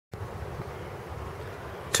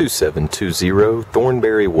2720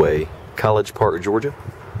 Thornberry Way, College Park, Georgia.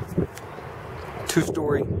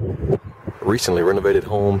 Two-story, recently renovated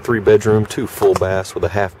home, 3-bedroom, 2 full baths with a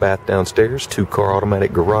half bath downstairs, 2-car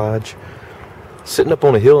automatic garage. Sitting up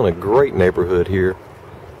on a hill in a great neighborhood here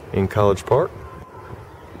in College Park.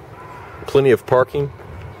 Plenty of parking,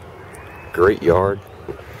 great yard.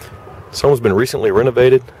 This home's been recently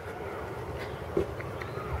renovated,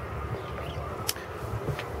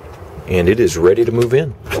 and it is ready to move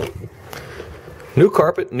in. New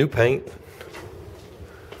carpet, new paint.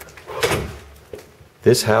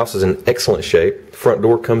 This house is in excellent shape. Front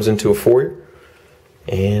door comes into a foyer,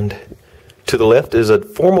 and to the left is a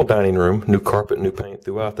formal dining room. New carpet, new paint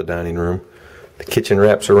throughout the dining room. The kitchen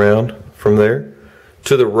wraps around from there.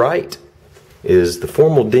 To the right is the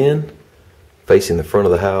formal den facing the front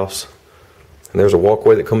of the house, and there's a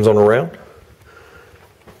walkway that comes on around.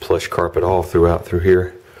 Plush carpet all throughout through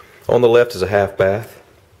here. On the left is a half bath.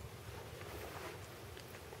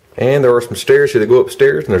 And there are some stairs here that go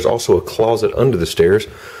upstairs, and there's also a closet under the stairs.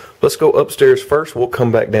 Let's go upstairs first. We'll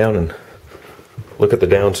come back down and look at the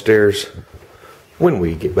downstairs when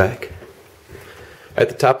we get back. At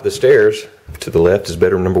the top of the stairs, to the left, is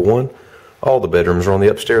bedroom number 1. All the bedrooms are on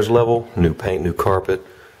the upstairs level. New paint, new carpet.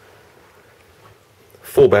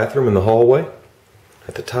 Full bathroom in the hallway.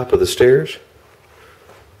 At the top of the stairs,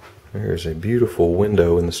 there's a beautiful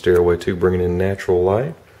window in the stairway too, bringing in natural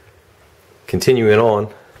light. Continuing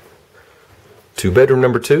on to bedroom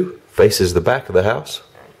number 2, faces the back of the house.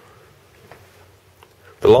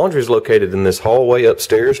 The laundry is located in this hallway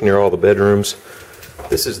upstairs near all the bedrooms.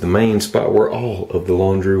 This is the main spot where all of the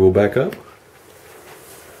laundry will back up.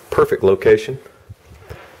 Perfect location.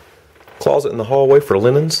 Closet in the hallway for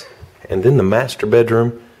linens, and then the master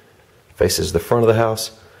bedroom faces the front of the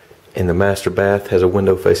house, and the master bath has a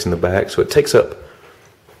window facing the back, so it takes up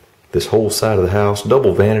this whole side of the house.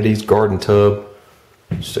 Double vanities, garden tub,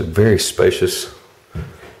 just a very spacious,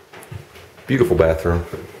 beautiful bathroom.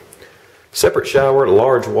 Separate shower,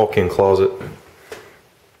 large walk-in closet,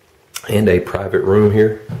 and a private room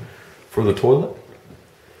here for the toilet.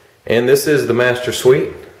 And this is the master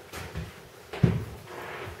suite.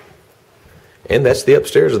 And that's the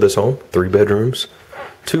upstairs of this home. 3 bedrooms,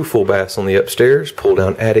 2 full baths on the upstairs, pull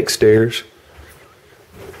down attic stairs.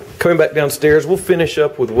 Coming back downstairs, we'll finish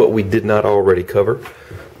up with what we did not already cover.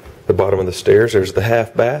 The bottom of the stairs, there's the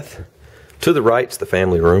half bath. To the right's the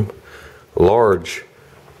family room. Large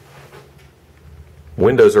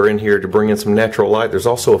windows are in here to bring in some natural light. There's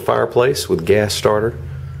also a fireplace with gas starter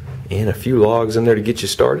and a few logs in there to get you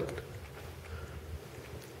started.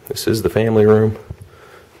 This is the family room.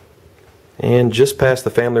 And just past the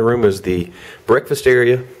family room is the breakfast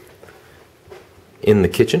area in the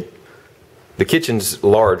kitchen. The kitchen's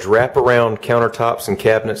large. Wrap-around countertops and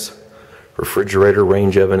cabinets, refrigerator,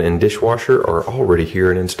 range oven, and dishwasher are already here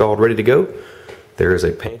and installed, ready to go. There is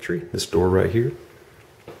a pantry, this door right here.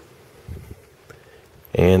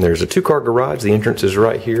 And there's a 2-car garage. The entrance is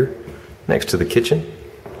right here next to the kitchen.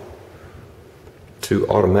 2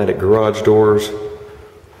 automatic garage doors.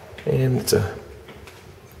 And it's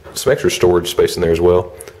some extra storage space in there as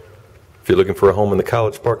well. If you're looking for a home in the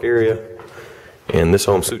College Park area and this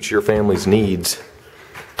home suits your family's needs,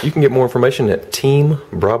 you can get more information at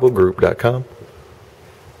teambravogroup.com.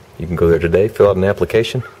 You can go there today, fill out an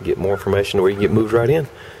application, get more information, or you can get moved right in.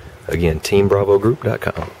 Again,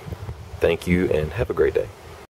 teambravogroup.com. Thank you and have a great day.